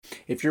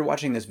If you're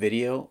watching this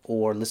video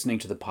or listening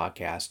to the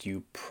podcast,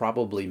 you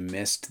probably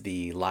missed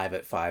the Live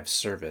at 5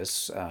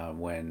 service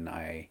when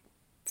I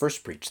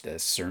first preached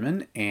this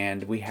sermon,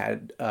 and we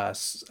had a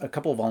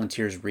couple of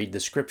volunteers read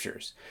the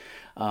scriptures.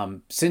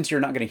 Since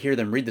you're not going to hear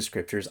them read the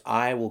scriptures,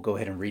 I will go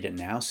ahead and read it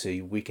now so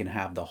we can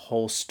have the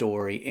whole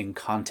story in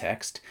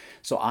context.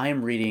 So I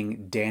am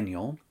reading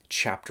Daniel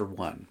chapter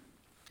 1.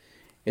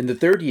 In the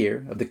 3rd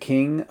year of the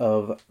king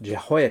of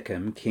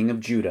Jehoiakim, king of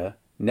Judah,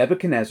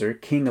 Nebuchadnezzar,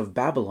 king of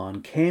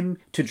Babylon, came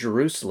to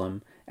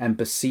Jerusalem and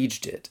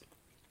besieged it.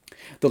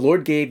 The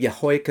Lord gave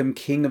Jehoiakim,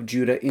 king of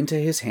Judah, into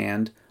his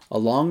hand,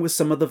 along with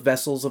some of the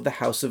vessels of the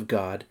house of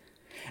God,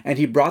 and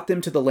he brought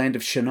them to the land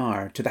of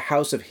Shinar, to the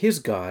house of his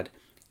God,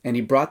 and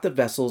he brought the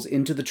vessels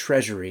into the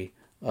treasury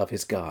of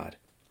his God.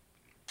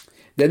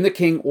 Then the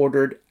king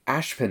ordered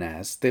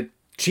Ashpenaz, the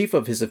chief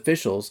of his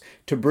officials,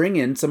 to bring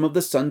in some of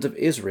the sons of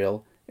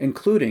Israel,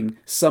 including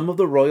some of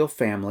the royal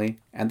family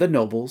and the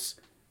nobles,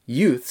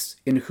 youths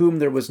in whom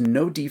there was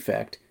no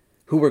defect,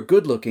 who were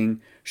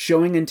good-looking,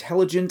 showing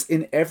intelligence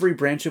in every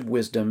branch of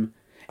wisdom,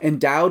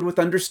 endowed with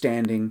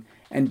understanding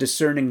and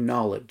discerning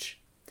knowledge,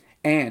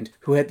 and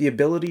who had the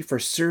ability for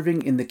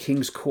serving in the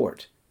king's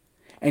court.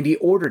 And he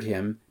ordered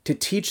him to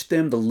teach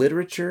them the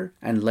literature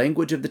and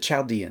language of the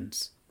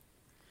Chaldeans.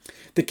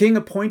 The king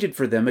appointed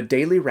for them a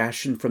daily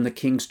ration from the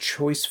king's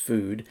choice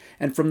food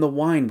and from the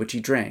wine which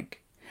he drank,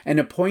 and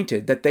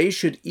appointed that they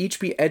should each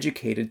be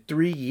educated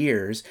 3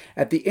 years,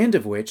 at the end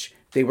of which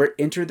they were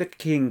enter the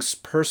king's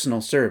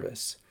personal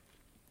service.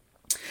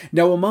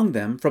 Now among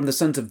them, from the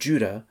sons of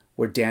Judah,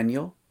 were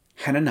Daniel,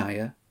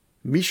 Hananiah,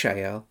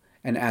 Mishael,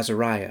 and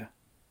Azariah.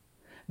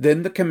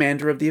 Then the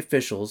commander of the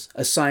officials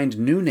assigned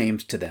new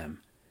names to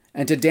them,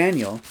 and to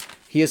Daniel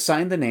he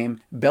assigned the name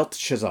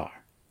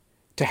Belteshazzar,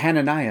 to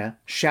Hananiah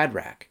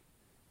Shadrach,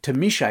 to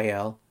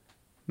Mishael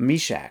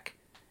Meshach,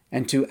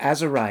 and to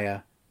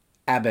Azariah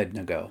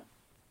Abednego.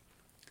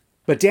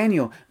 But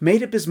Daniel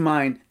made up his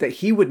mind that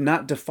he would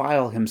not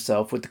defile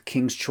himself with the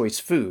king's choice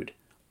food,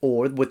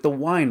 or with the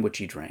wine which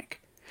he drank.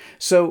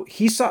 So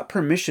he sought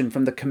permission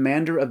from the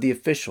commander of the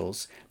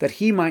officials that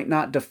he might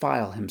not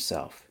defile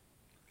himself.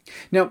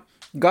 Now,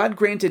 God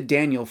granted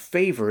Daniel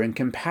favor and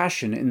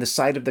compassion in the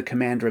sight of the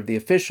commander of the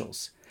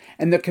officials.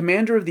 And the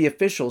commander of the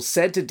officials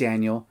said to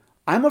Daniel,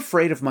 "I'm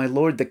afraid of my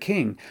lord the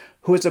king,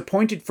 who is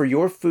appointed for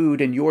your food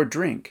and your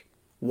drink.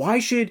 Why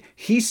should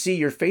he see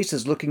your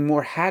faces looking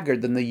more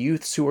haggard than the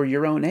youths who are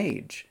your own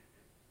age?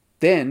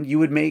 Then you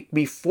would make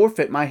me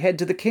forfeit my head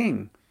to the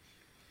king."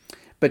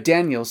 But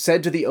Daniel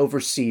said to the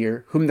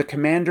overseer, whom the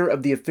commander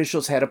of the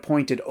officials had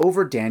appointed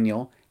over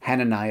Daniel,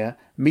 Hananiah,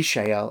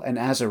 Mishael, and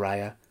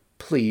Azariah,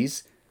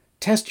 "Please,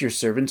 test your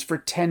servants for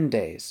 10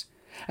 days,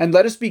 and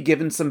let us be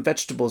given some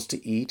vegetables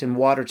to eat and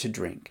water to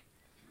drink.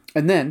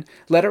 And then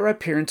let our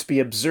appearance be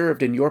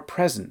observed in your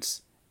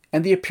presence,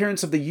 and the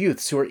appearance of the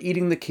youths who are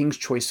eating the king's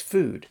choice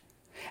food,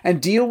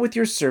 and deal with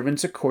your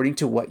servants according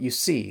to what you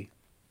see."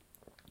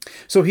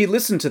 So he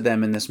listened to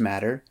them in this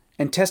matter,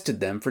 and tested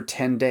them for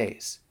 10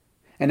 days.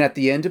 And at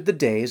the end of the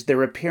days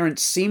their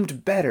appearance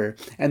seemed better,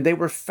 and they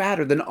were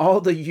fatter than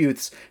all the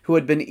youths who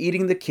had been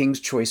eating the king's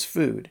choice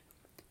food.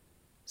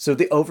 So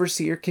the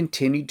overseer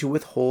continued to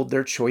withhold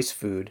their choice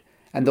food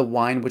and the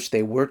wine which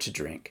they were to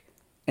drink,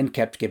 and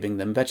kept giving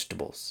them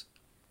vegetables.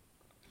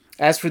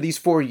 As for these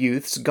 4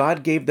 youths,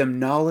 God gave them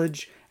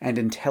knowledge and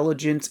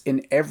intelligence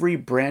in every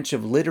branch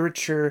of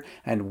literature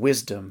and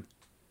wisdom.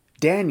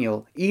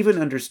 Daniel even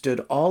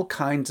understood all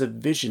kinds of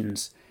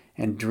visions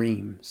and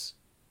dreams.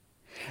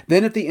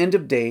 Then at the end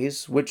of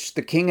days, which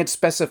the king had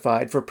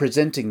specified for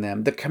presenting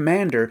them, the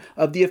commander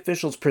of the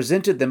officials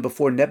presented them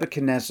before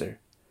Nebuchadnezzar.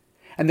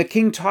 And the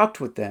king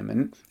talked with them,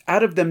 and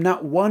out of them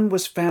not one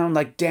was found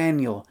like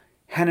Daniel,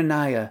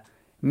 Hananiah,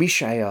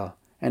 Mishael,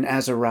 and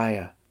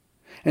Azariah.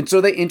 And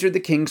so they entered the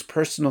king's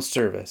personal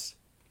service.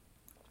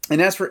 And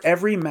as for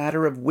every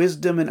matter of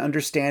wisdom and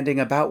understanding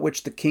about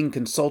which the king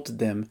consulted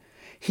them,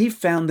 he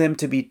found them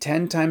to be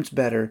 10 times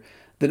better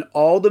than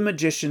all the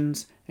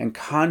magicians and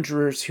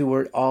conjurers who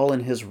were all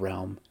in his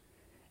realm.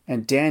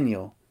 And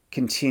Daniel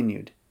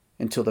continued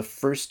until the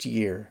 1st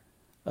year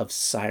of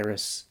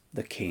Cyrus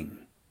the king.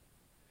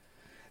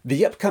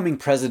 The upcoming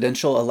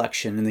presidential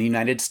election in the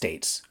United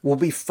States will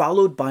be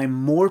followed by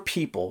more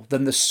people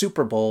than the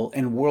Super Bowl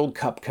and World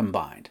Cup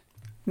combined.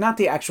 Not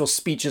the actual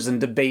speeches and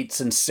debates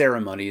and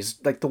ceremonies,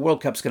 like the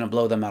World Cup's going to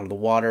blow them out of the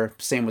water,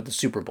 same with the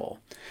Super Bowl.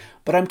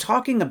 But I'm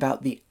talking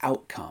about the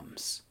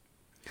outcomes.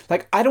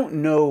 Like, I don't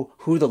know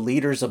who the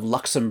leaders of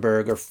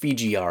Luxembourg or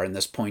Fiji are in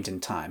this point in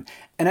time.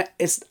 And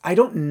I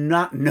don't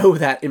not know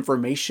that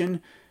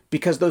information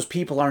because those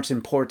people aren't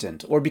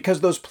important or because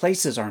those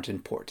places aren't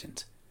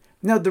important.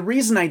 Now, the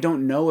reason I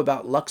don't know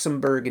about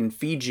Luxembourg and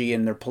Fiji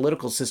and their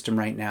political system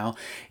right now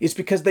is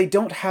because they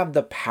don't have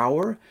the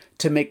power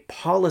to make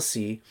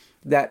policy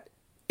that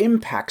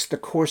impacts the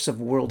course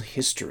of world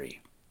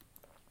history.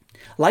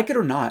 Like it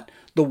or not,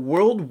 the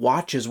world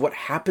watches what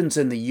happens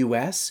in the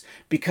U.S.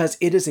 because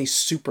it is a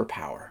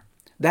superpower.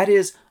 That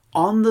is,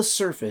 on the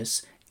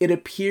surface, it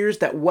appears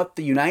that what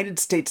the United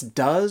States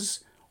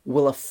does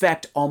will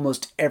affect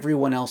almost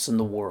everyone else in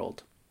the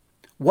world.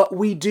 What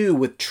we do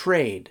with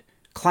trade,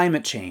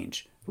 climate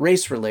change,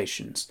 race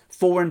relations,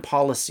 foreign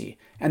policy,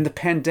 and the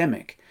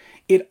pandemic,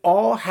 it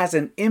all has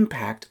an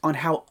impact on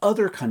how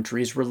other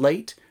countries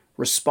relate,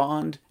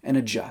 respond, and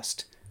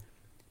adjust.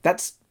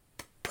 That's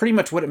pretty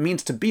much what it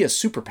means to be a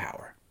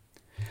superpower.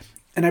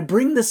 And I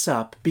bring this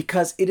up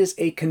because it is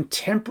a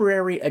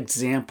contemporary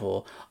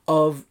example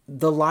of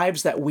the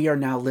lives that we are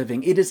now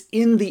living. It is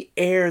in the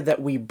air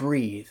that we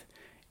breathe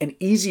and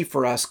easy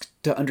for us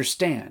to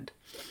understand.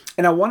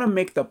 And I want to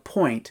make the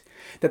point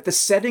that the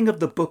setting of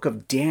the book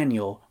of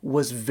Daniel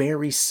was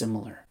very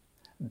similar.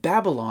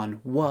 Babylon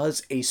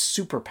was a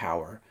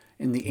superpower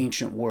in the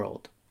ancient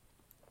world.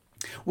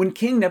 When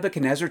King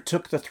Nebuchadnezzar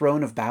took the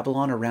throne of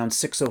Babylon around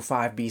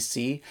 605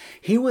 BC,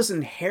 he was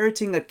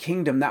inheriting a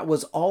kingdom that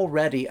was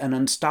already an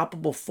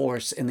unstoppable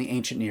force in the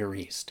ancient Near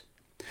East.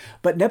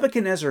 But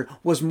Nebuchadnezzar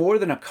was more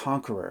than a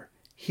conqueror.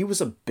 He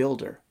was a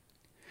builder.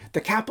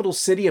 The capital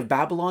city of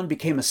Babylon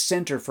became a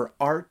center for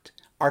art,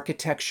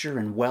 architecture,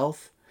 and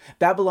wealth.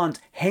 Babylon's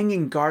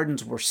hanging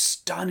gardens were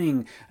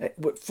stunning,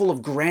 full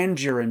of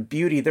grandeur and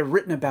beauty. They're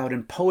written about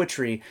in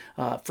poetry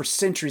for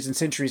centuries and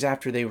centuries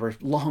after they were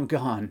long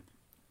gone.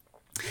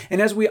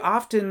 And as we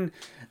often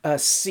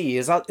see,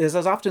 as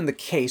often the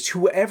case,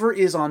 whoever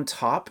is on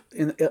top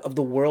of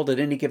the world at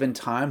any given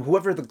time,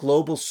 whoever the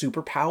global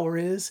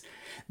superpower is,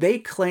 they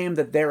claim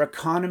that their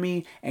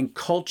economy and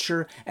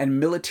culture and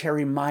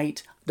military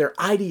might, their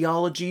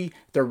ideology,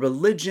 their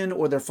religion,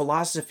 or their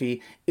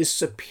philosophy is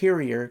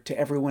superior to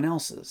everyone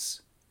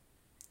else's.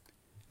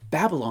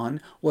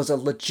 Babylon was a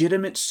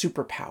legitimate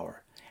superpower.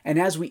 And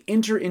as we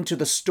enter into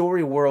the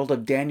story world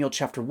of Daniel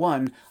chapter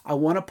 1, I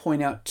want to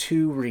point out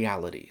two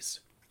realities.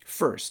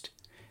 First,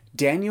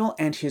 Daniel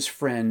and his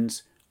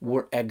friends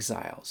were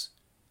exiles.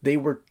 They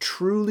were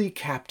truly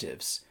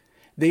captives.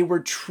 They were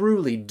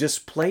truly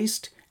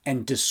displaced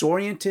and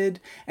disoriented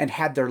and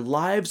had their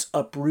lives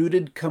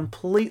uprooted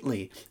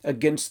completely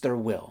against their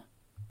will.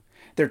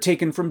 They're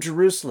taken from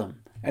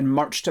Jerusalem and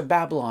marched to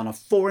Babylon, a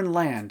foreign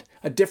land,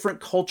 a different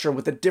culture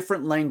with a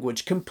different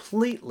language,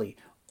 completely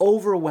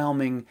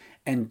overwhelming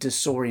and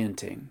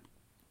disorienting.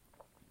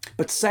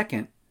 But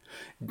second,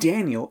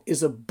 Daniel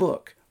is a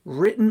book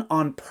written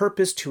on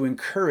purpose to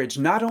encourage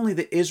not only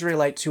the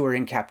Israelites who are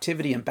in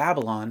captivity in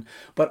Babylon,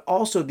 but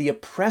also the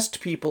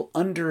oppressed people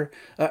the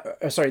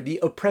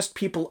oppressed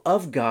people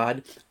of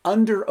God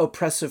under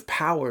oppressive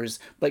powers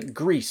like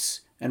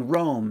Greece and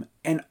Rome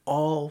and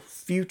all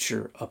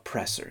future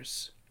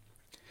oppressors.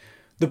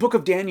 The book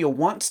of Daniel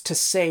wants to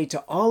say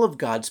to all of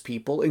God's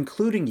people,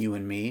 including you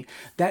and me,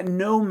 that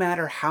no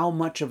matter how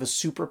much of a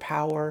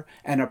superpower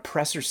an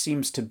oppressor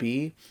seems to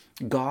be,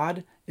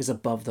 God is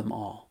above them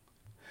all.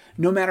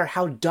 No matter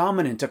how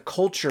dominant a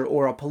culture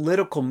or a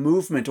political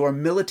movement or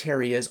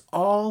military is,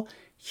 all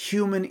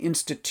human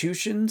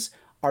institutions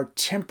are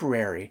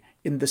temporary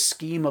in the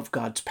scheme of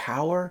God's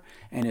power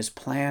and his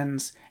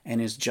plans and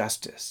his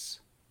justice.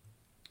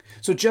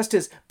 So just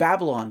as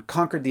Babylon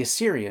conquered the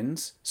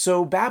Assyrians,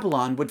 so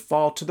Babylon would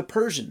fall to the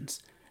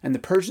Persians, and the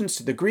Persians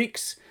to the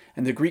Greeks,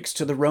 and the Greeks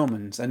to the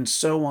Romans, and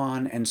so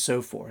on and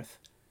so forth.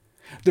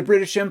 The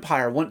British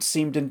Empire once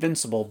seemed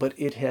invincible, but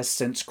it has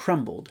since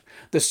crumbled.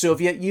 The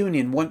Soviet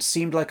Union once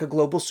seemed like a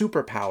global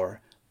superpower,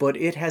 but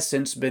it has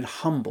since been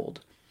humbled.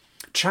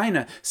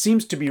 China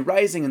seems to be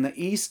rising in the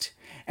East,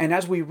 and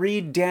as we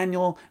read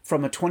Daniel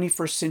from a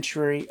 21st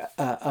century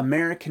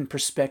American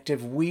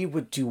perspective, we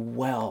would do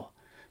well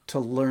to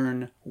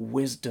learn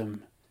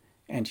wisdom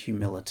and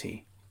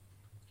humility.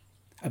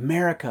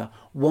 America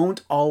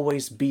won't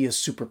always be a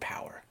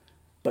superpower,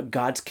 but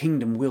God's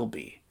kingdom will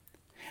be.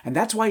 And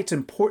that's why it's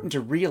important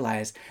to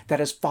realize that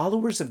as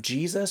followers of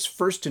Jesus,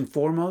 first and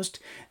foremost,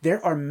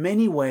 there are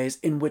many ways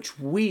in which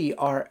we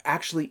are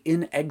actually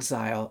in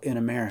exile in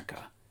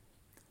America.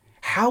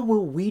 How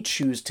will we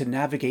choose to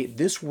navigate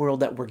this world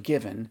that we're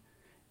given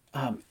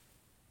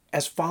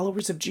as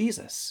followers of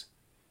Jesus?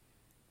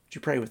 Would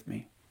you pray with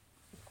me?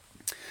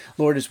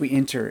 Lord, as we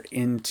enter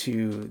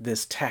into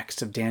this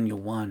text of Daniel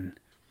 1,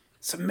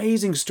 this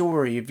amazing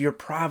story of your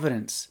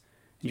providence,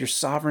 your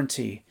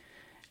sovereignty,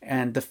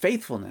 and the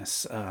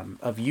faithfulness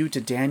of you to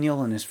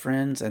Daniel and his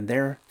friends and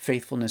their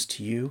faithfulness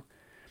to you,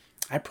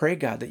 I pray,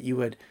 God, that you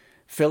would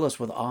fill us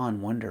with awe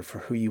and wonder for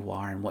who you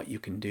are and what you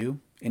can do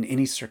in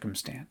any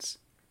circumstance.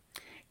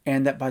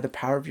 And that by the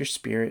power of your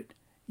Spirit,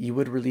 you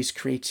would release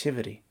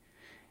creativity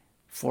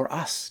for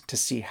us to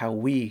see how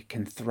we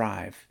can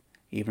thrive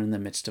even in the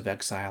midst of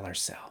exile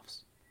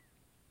ourselves.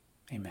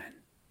 Amen.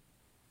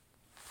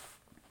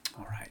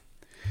 All right.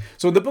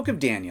 So in the book of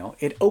Daniel,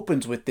 it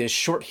opens with this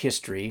short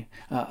history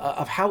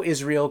of how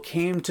Israel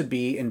came to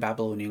be in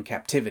Babylonian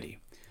captivity.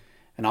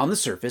 And on the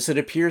surface, it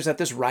appears that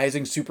this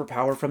rising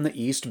superpower from the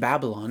east,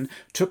 Babylon,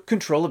 took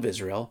control of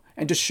Israel,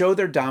 and to show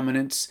their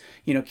dominance,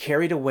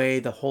 carried away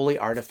the holy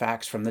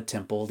artifacts from the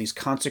temple, these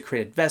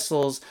consecrated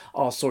vessels,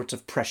 all sorts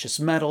of precious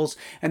metals,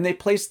 and they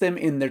placed them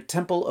in their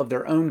temple of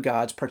their own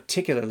gods,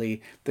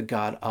 particularly the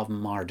god of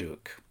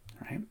Marduk.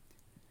 Right?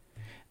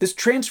 This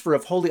transfer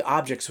of holy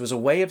objects was a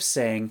way of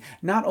saying,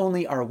 not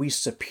only are we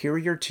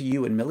superior to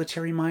you in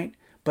military might,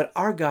 but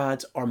our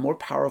gods are more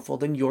powerful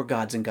than your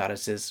gods and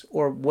goddesses,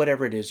 or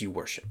whatever it is you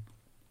worship.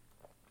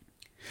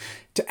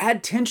 To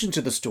add tension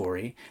to the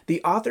story,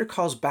 the author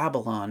calls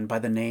Babylon by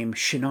the name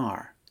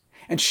Shinar.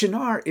 And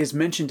Shinar is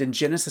mentioned in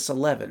Genesis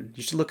 11.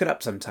 You should look it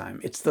up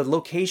sometime. It's the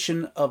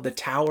location of the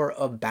Tower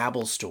of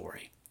Babel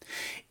story.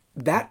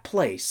 That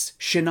place,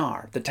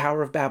 Shinar, the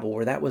Tower of Babel,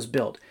 where that was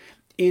built,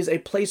 is a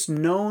place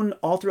known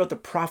all throughout the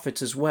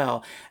prophets as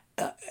well,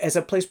 as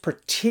a place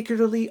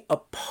particularly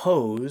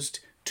opposed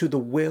to the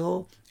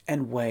will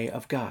and way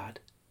of God.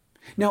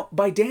 Now,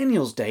 by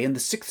Daniel's day, in the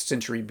 6th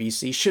century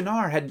BC,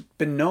 Shinar had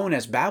been known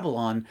as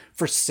Babylon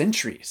for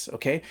centuries,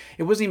 okay?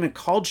 It wasn't even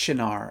called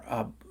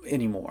Shinar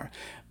anymore.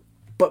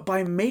 But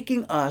by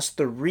making us,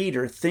 the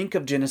reader, think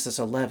of Genesis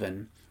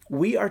 11,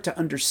 we are to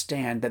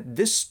understand that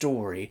this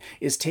story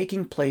is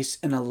taking place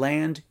in a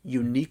land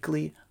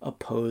uniquely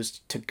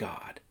opposed to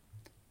God.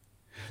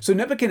 So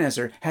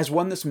Nebuchadnezzar has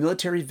won this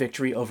military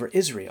victory over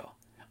Israel.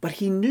 But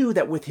he knew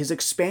that with his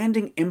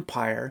expanding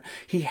empire,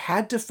 he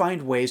had to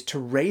find ways to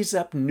raise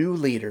up new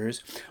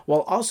leaders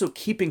while also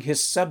keeping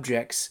his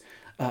subjects,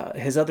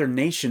 his other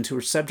nations who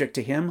were subject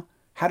to him,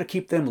 how to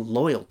keep them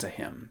loyal to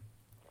him.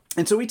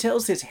 And so he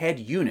tells his head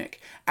eunuch,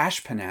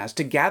 Ashpenaz,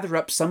 to gather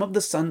up some of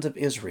the sons of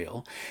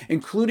Israel,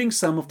 including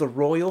some of the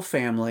royal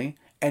family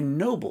and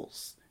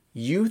nobles,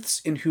 youths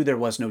in who there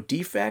was no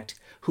defect,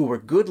 who were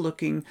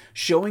good-looking,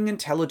 showing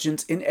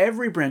intelligence in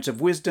every branch of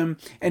wisdom,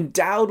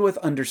 endowed with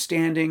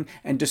understanding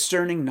and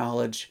discerning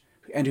knowledge,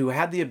 and who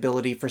had the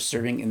ability for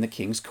serving in the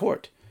king's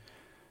court.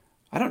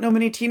 I don't know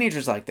many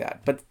teenagers like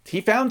that, but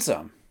he found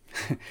some.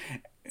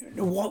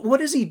 What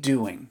is he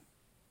doing?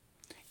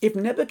 If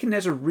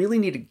Nebuchadnezzar really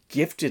needed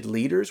gifted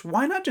leaders,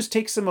 why not just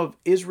take some of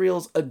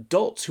Israel's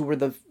adults who were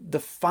the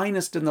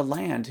finest in the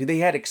land, who they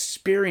had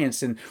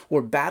experience and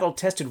were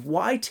battle-tested?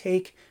 Why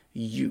take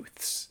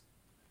youths?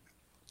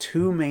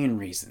 Two main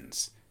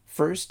reasons.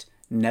 First,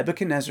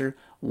 Nebuchadnezzar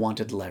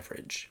wanted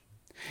leverage.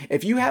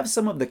 If you have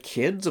some of the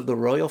kids of the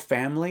royal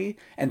family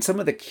and some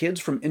of the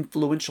kids from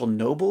influential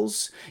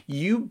nobles,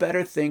 you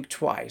better think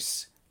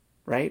twice,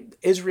 right?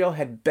 Israel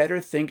had better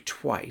think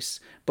twice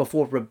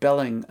before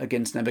rebelling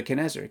against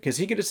Nebuchadnezzar, because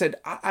he could have said,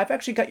 I've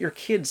actually got your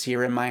kids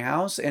here in my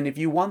house, and if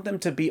you want them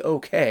to be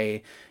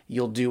okay,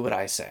 you'll do what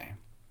I say.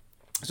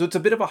 So it's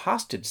a bit of a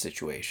hostage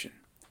situation.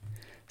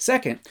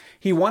 Second,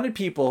 he wanted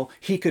people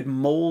he could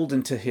mold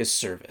into his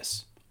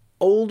service.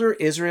 Older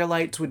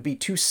Israelites would be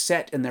too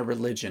set in their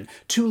religion,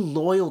 too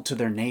loyal to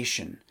their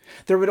nation.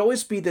 There would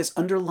always be this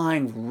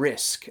underlying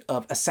risk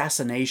of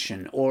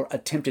assassination or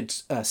attempted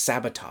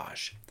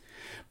sabotage.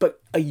 But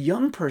a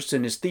young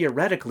person is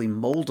theoretically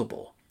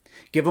moldable.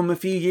 Give them a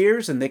few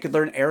years and they could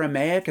learn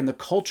Aramaic and the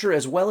culture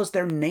as well as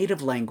their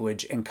native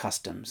language and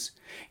customs.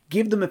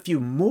 Give them a few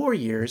more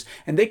years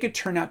and they could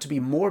turn out to be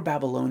more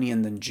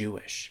Babylonian than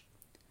Jewish.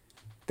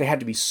 They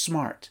had to be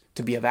smart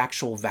to be of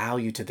actual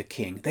value to the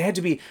king. They had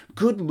to be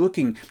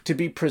good-looking to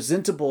be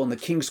presentable in the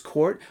king's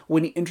court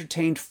when he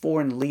entertained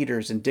foreign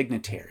leaders and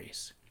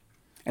dignitaries.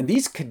 And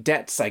these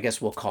cadets, I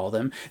guess we'll call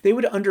them, they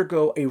would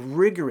undergo a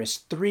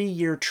rigorous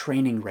 3-year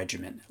training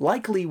regimen,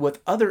 likely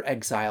with other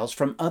exiles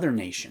from other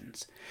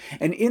nations.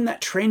 And in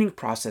that training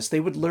process,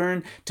 they would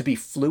learn to be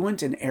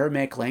fluent in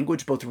Aramaic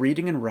language, both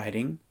reading and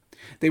writing.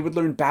 They would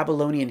learn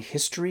Babylonian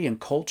history and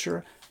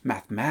culture,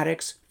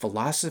 mathematics,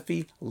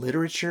 philosophy,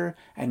 literature,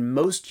 and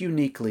most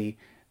uniquely,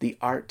 the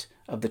art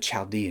of the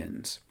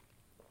Chaldeans.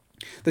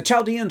 The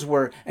Chaldeans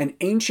were an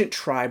ancient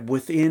tribe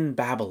within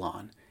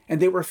Babylon,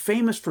 and they were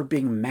famous for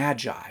being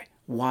magi,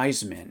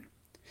 wise men.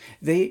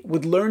 They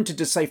would learn to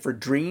decipher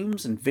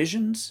dreams and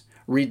visions,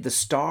 read the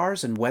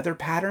stars and weather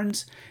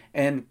patterns,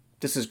 and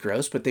this is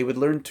gross, but they would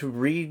learn to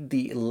read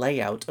the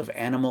layout of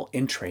animal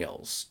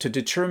entrails to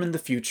determine the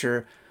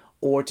future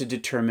or to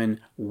determine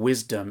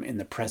wisdom in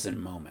the present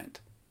moment.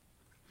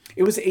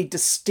 It was a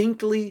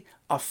distinctly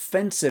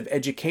offensive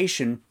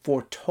education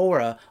for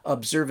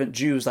Torah-observant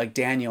Jews like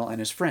Daniel and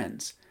his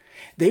friends.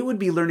 They would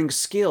be learning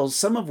skills,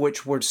 some of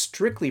which were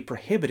strictly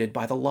prohibited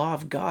by the law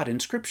of God in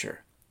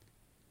Scripture.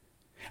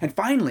 And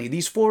finally,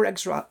 these 4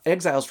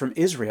 exiles from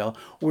Israel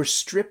were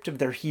stripped of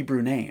their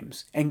Hebrew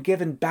names and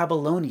given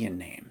Babylonian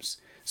names.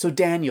 So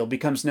Daniel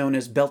becomes known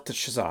as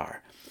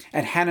Belteshazzar,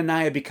 and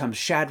Hananiah becomes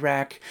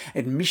Shadrach,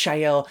 and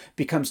Mishael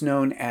becomes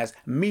known as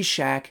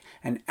Meshach,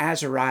 and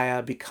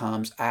Azariah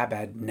becomes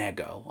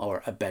Abednego.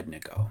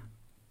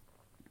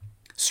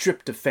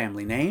 Stripped of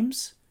family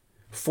names,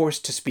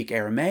 forced to speak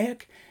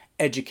Aramaic,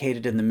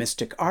 educated in the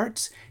mystic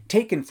arts,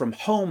 taken from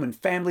home and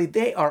family,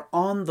 they are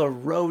on the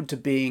road to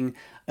being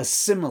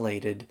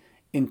assimilated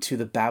into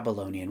the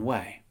Babylonian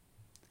way.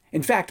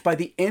 In fact, by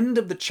the end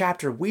of the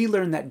chapter, we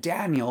learn that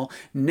Daniel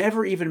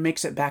never even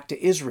makes it back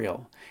to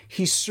Israel.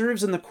 He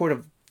serves in the court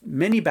of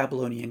many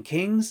Babylonian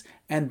kings,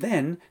 and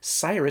then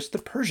Cyrus the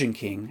Persian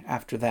king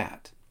after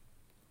that.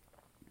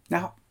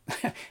 Now,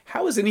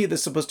 how is any of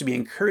this supposed to be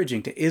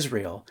encouraging to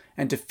Israel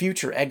and to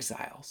future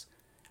exiles?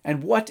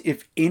 And what,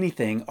 if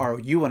anything, are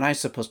you and I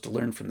supposed to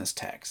learn from this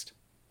text?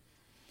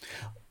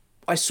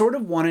 I sort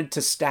of wanted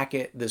to stack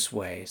it this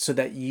way so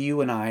that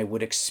you and I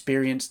would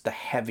experience the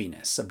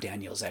heaviness of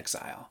Daniel's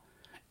exile.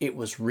 It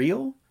was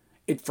real,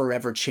 it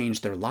forever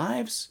changed their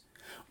lives,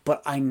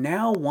 but I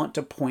now want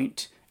to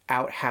point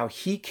out how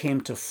he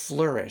came to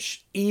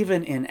flourish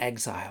even in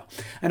exile.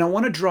 And I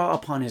want to draw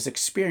upon his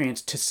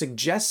experience to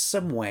suggest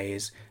some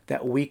ways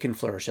that we can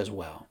flourish as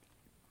well.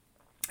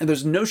 And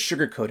there's no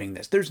sugarcoating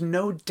this. There's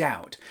no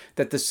doubt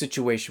that the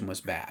situation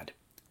was bad.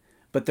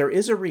 But there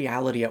is a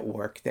reality at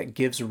work that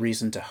gives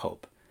reason to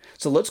hope.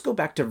 So let's go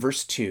back to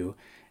verse 2,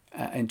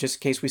 and just in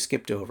case we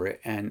skipped over it,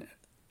 and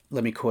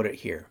let me quote it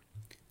here.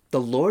 The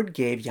Lord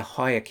gave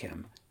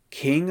Jehoiakim,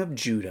 king of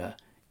Judah,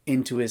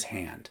 into his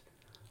hand,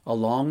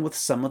 along with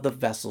some of the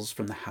vessels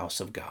from the house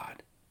of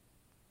God.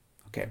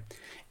 Okay,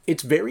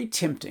 it's very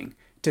tempting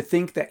to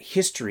think that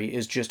history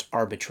is just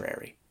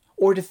arbitrary,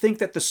 or to think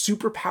that the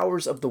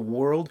superpowers of the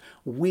world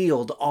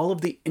wield all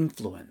of the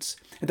influence,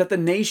 and that the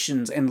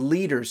nations and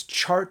leaders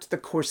chart the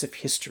course of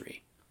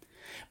history.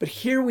 But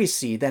here we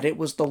see that it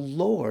was the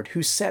Lord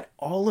who set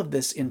all of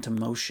this into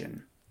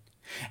motion.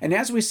 And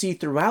as we see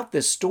throughout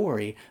this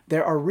story,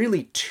 there are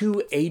really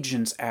two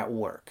agents at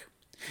work.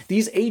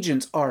 These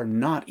agents are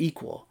not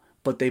equal,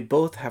 but they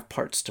both have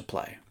parts to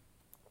play.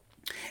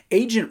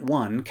 Agent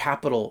 1,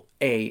 capital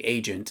A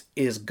agent,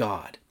 is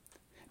God.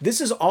 This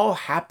is all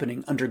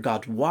happening under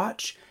God's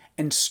watch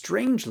and,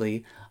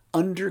 strangely,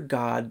 under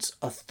God's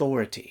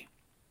authority.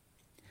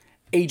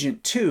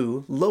 Agent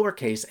 2,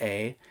 lowercase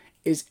a,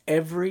 is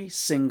every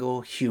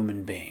single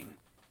human being.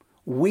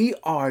 We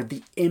are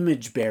the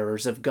image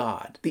bearers of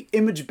God, the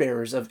image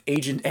bearers of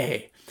Agent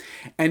A.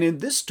 And in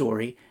this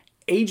story,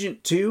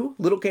 Agent 2,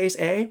 little case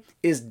a,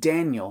 is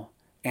Daniel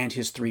and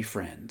his 3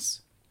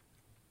 friends.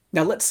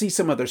 Now let's see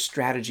some other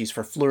strategies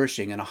for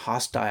flourishing in a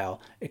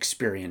hostile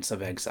experience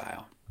of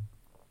exile.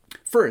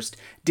 First,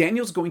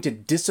 Daniel's going to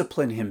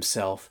discipline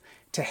himself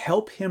to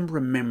help him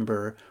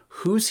remember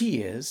whose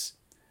he is,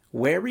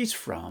 where he's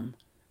from,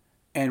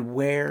 and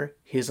where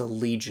his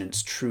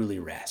allegiance truly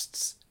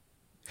rests.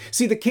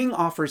 See, the king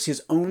offers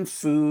his own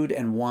food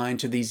and wine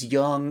to these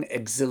young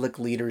exilic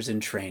leaders in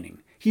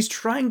training. He's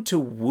trying to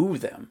woo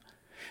them,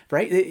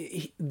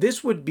 right?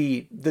 This would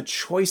be the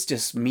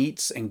choicest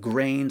meats and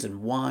grains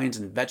and wines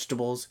and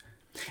vegetables.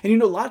 And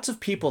lots of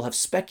people have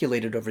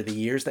speculated over the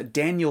years that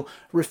Daniel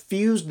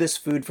refused this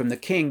food from the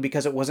king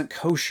because it wasn't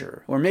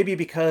kosher, or maybe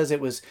because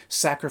it was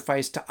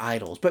sacrificed to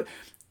idols. But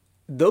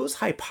those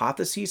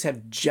hypotheses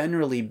have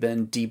generally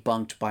been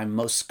debunked by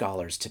most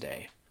scholars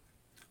today.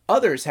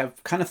 Others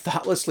have kind of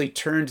thoughtlessly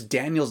turned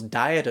Daniel's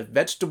diet of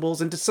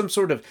vegetables into some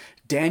sort of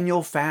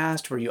Daniel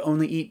fast where you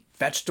only eat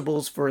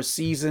vegetables for a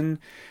season.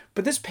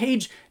 But this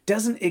page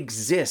doesn't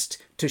exist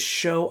to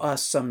show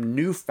us some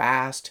new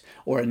fast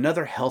or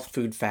another health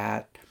food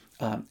fad.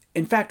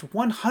 In fact,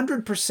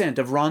 100%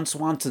 of Ron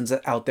Swansons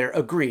out there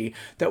agree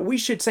that we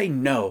should say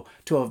no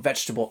to a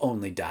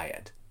vegetable-only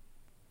diet.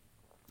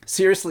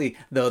 Seriously,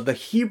 though, the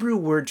Hebrew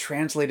word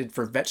translated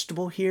for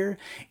vegetable here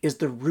is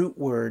the root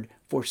word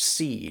for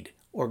seed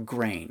or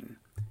grain.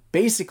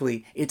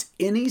 Basically, it's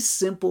any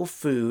simple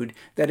food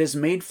that is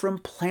made from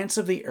plants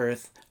of the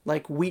earth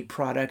like wheat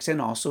products and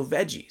also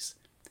veggies.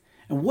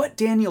 And what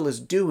Daniel is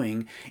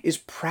doing is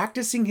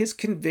practicing his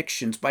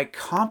convictions by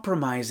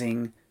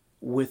compromising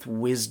with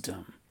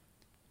wisdom.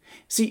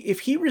 See,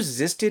 if he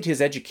resisted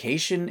his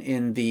education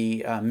in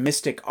the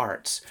mystic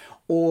arts,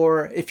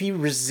 or if he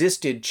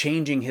resisted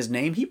changing his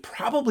name, he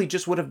probably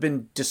just would have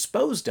been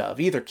disposed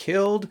of, either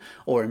killed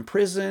or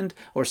imprisoned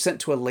or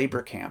sent to a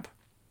labor camp.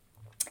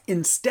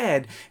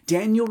 Instead,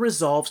 Daniel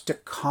resolves to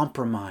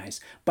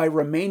compromise by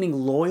remaining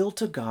loyal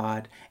to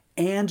God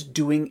and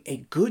doing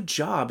a good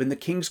job in the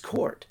king's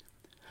court.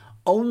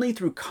 Only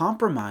through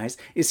compromise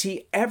is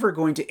he ever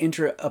going to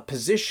enter a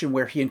position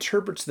where he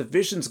interprets the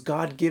visions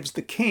God gives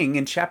the king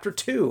in chapter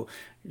 2. You're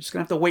just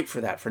going to have to wait for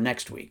that for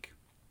next week.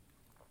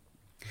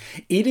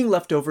 Eating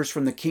leftovers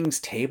from the king's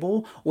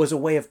table was a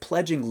way of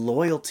pledging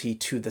loyalty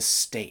to the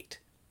state.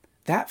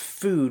 That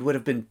food would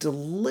have been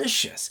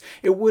delicious.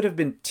 It would have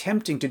been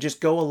tempting to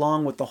just go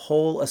along with the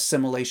whole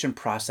assimilation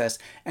process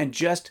and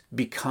just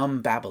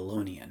become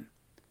Babylonian.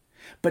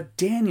 But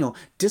Daniel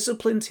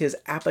disciplines his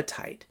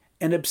appetite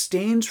and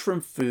abstains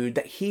from food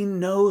that he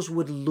knows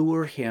would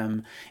lure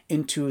him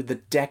into the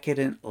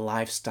decadent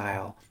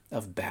lifestyle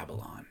of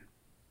Babylon.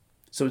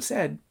 So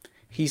instead,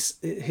 his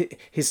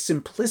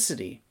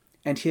simplicity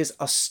and his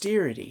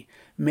austerity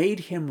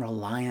made him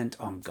reliant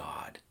on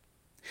God.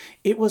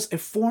 It was a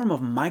form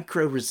of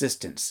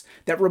micro-resistance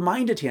that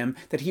reminded him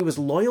that he was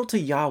loyal to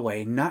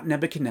Yahweh, not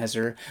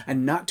Nebuchadnezzar,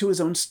 and not to his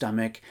own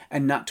stomach,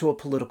 and not to a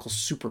political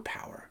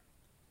superpower.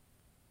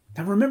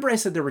 Now remember I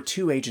said there were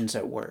two agents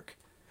at work.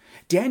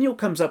 Daniel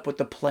comes up with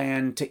the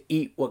plan to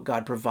eat what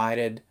God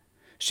provided.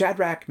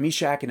 Shadrach,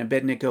 Meshach, and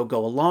Abednego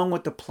go along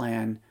with the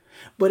plan,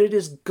 but it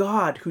is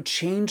God who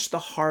changed the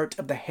heart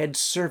of the head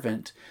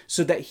servant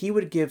so that he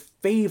would give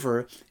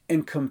favor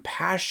and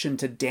compassion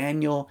to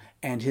Daniel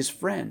and his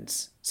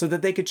friends so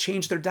that they could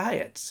change their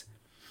diets.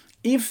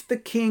 If the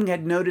king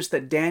had noticed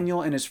that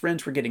Daniel and his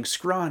friends were getting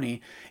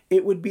scrawny,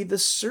 it would be the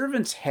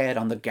servant's head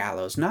on the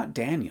gallows, not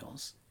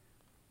Daniel's.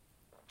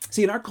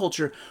 See, in our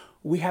culture,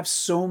 we have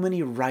so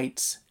many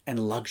rights and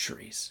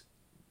luxuries.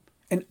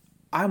 And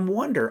I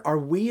wonder, are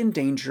we in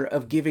danger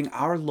of giving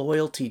our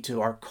loyalty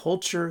to our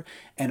culture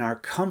and our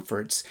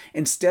comforts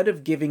instead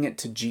of giving it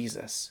to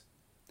Jesus?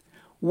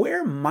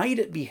 Where might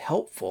it be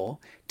helpful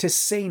to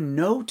say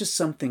no to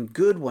something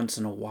good once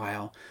in a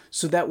while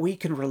so that we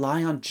can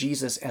rely on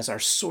Jesus as our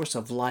source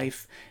of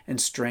life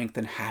and strength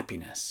and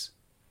happiness?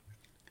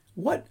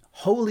 What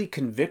holy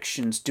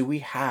convictions do we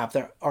have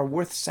that are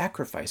worth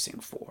sacrificing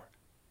for?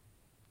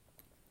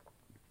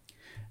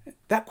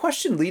 That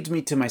question leads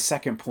me to my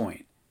second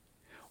point.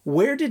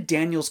 Where did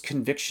Daniel's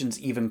convictions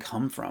even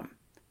come from?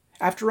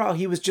 After all,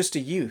 he was just a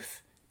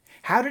youth.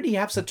 How did he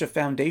have such a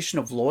foundation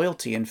of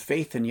loyalty and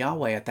faith in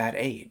Yahweh at that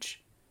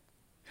age?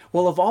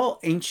 Well, of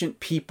all ancient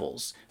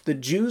peoples, the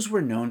Jews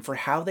were known for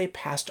how they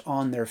passed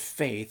on their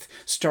faith,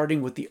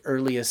 starting with the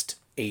earliest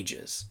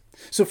ages.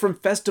 So from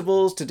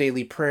festivals to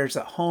daily prayers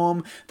at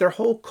home, their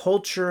whole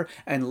culture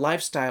and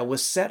lifestyle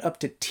was set up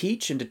to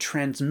teach and to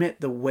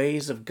transmit the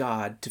ways of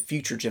God to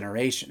future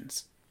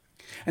generations.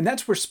 And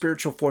that's where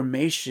spiritual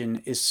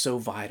formation is so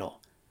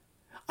vital.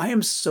 I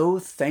am so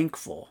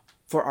thankful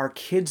for our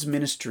kids'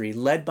 ministry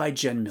led by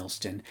Jen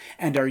Milston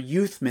and our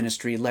youth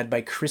ministry led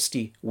by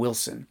Christy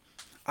Wilson.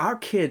 Our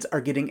kids are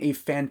getting a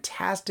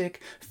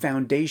fantastic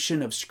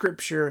foundation of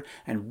scripture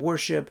and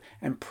worship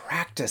and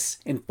practice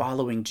in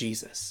following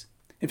Jesus.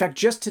 In fact,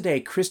 just today,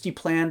 Christy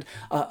planned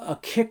a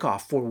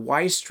kickoff for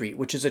Y Street,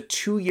 which is a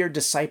 2-year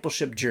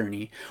discipleship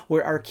journey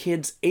where our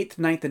kids, 8th,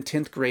 9th, and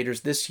 10th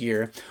graders this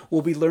year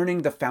will be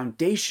learning the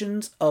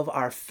foundations of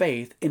our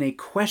faith in a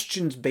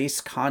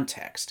questions-based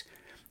context.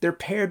 They're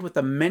paired with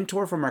a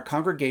mentor from our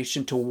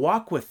congregation to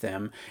walk with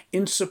them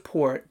in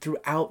support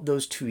throughout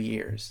those 2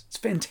 years. It's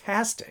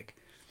fantastic.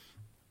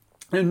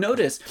 Now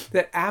notice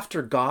that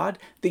after God,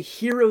 the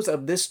heroes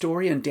of this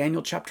story in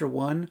Daniel chapter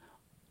 1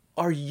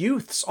 are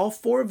youths, all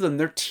 4 of them.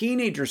 They're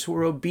teenagers who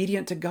are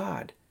obedient to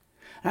God.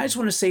 And I just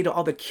want to say to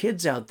all the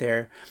kids out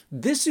there,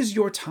 this is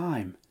your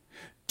time.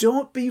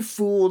 Don't be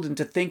fooled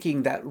into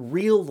thinking that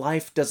real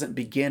life doesn't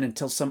begin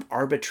until some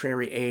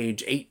arbitrary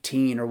age,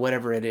 18 or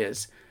whatever it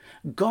is.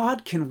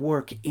 God can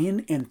work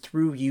in and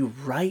through you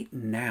right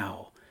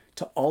now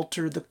to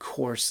alter the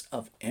course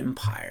of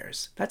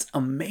empires. That's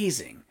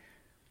amazing.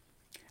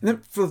 And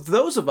then for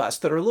those of us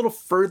that are a little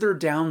further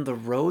down the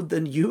road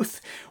than youth,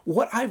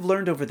 what I've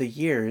learned over the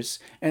years,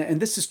 and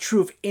this is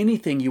true of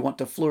anything you want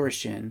to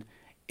flourish in,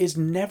 is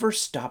never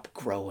stop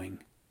growing.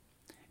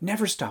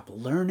 Never stop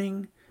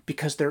learning,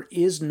 because there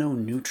is no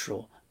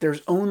neutral.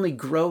 There's only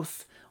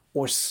growth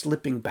or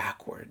slipping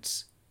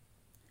backwards.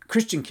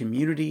 Christian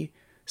community,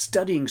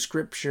 studying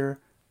scripture,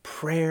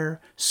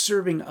 prayer,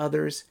 serving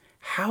others,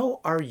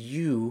 how are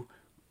you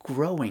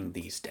growing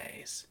these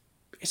days?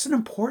 It's an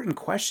important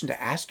question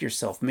to ask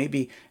yourself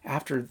maybe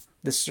after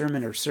the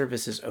sermon or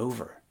service is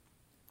over.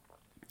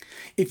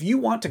 If you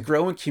want to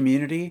grow in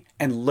community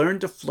and learn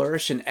to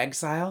flourish in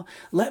exile,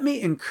 let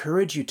me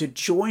encourage you to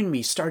join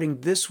me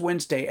starting this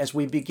Wednesday as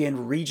we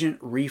begin Regent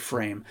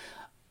Reframe,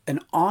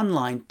 an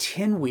online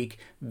 10-week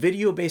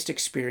video-based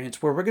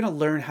experience where we're going to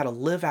learn how to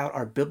live out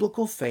our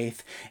biblical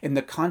faith in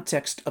the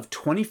context of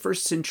 21st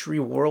century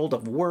world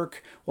of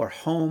work or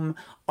home,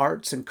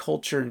 arts and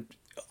culture, and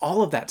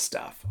all of that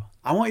stuff.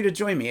 I want you to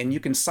join me, and you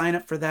can sign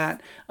up for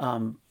that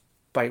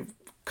by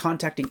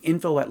contacting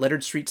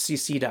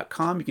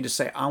info@leonardstreetcc.com. You can just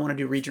say, I want to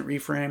do Regent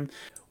Reframe.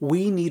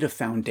 We need a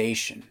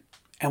foundation,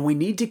 and we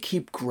need to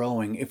keep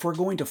growing if we're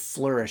going to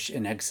flourish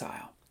in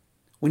exile.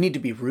 We need to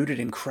be rooted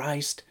in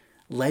Christ,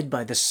 led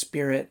by the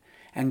Spirit,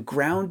 and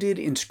grounded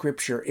in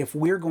Scripture if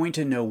we're going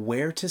to know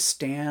where to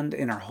stand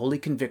in our holy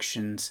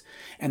convictions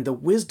and the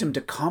wisdom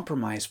to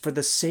compromise for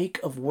the sake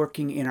of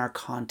working in our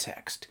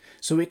context,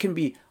 so it can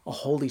be a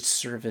holy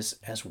service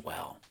as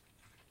well.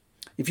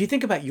 If you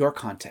think about your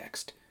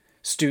context,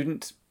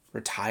 student,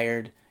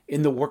 retired,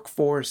 in the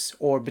workforce,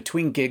 or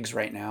between gigs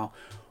right now,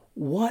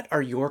 what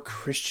are your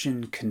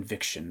Christian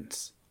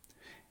convictions?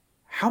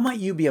 How might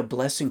you be a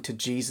blessing to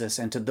Jesus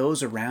and to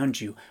those around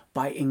you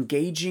by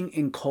engaging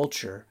in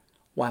culture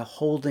while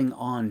holding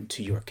on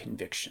to your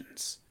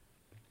convictions?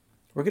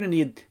 We're going to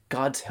need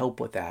God's help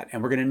with that,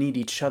 and we're going to need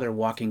each other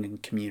walking in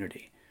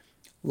community.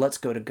 Let's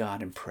go to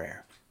God in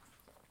prayer.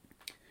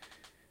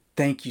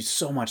 Thank you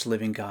so much,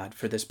 living God,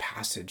 for this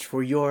passage,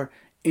 for your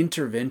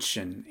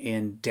intervention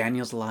in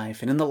Daniel's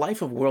life and in the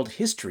life of world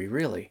history,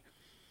 really.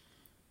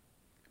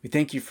 We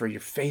thank you for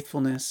your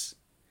faithfulness,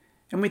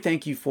 and we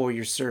thank you for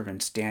your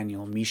servants,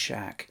 Daniel,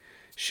 Meshach,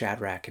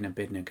 Shadrach, and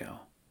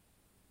Abednego,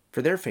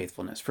 for their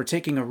faithfulness, for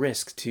taking a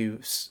risk to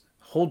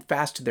hold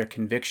fast to their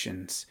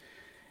convictions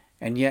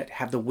and yet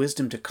have the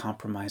wisdom to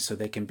compromise so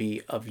they can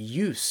be of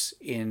use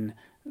in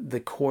the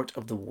court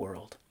of the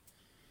world.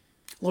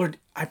 Lord,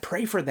 I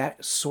pray for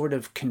that sort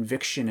of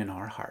conviction in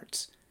our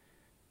hearts.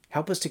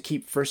 Help us to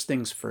keep first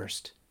things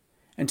first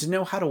and to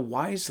know how to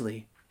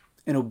wisely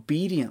and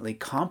obediently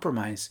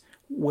compromise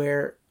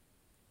where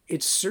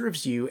it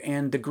serves you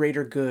and the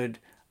greater good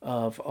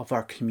of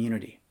our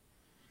community.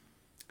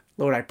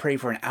 Lord, I pray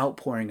for an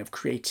outpouring of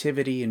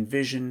creativity and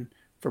vision,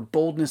 for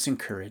boldness and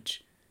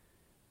courage,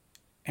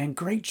 and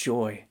great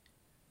joy.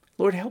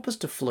 Lord, help us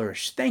to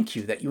flourish. Thank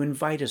you that you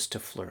invite us to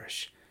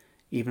flourish,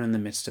 even in the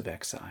midst of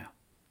exile.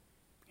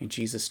 In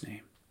Jesus'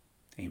 name,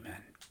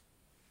 amen.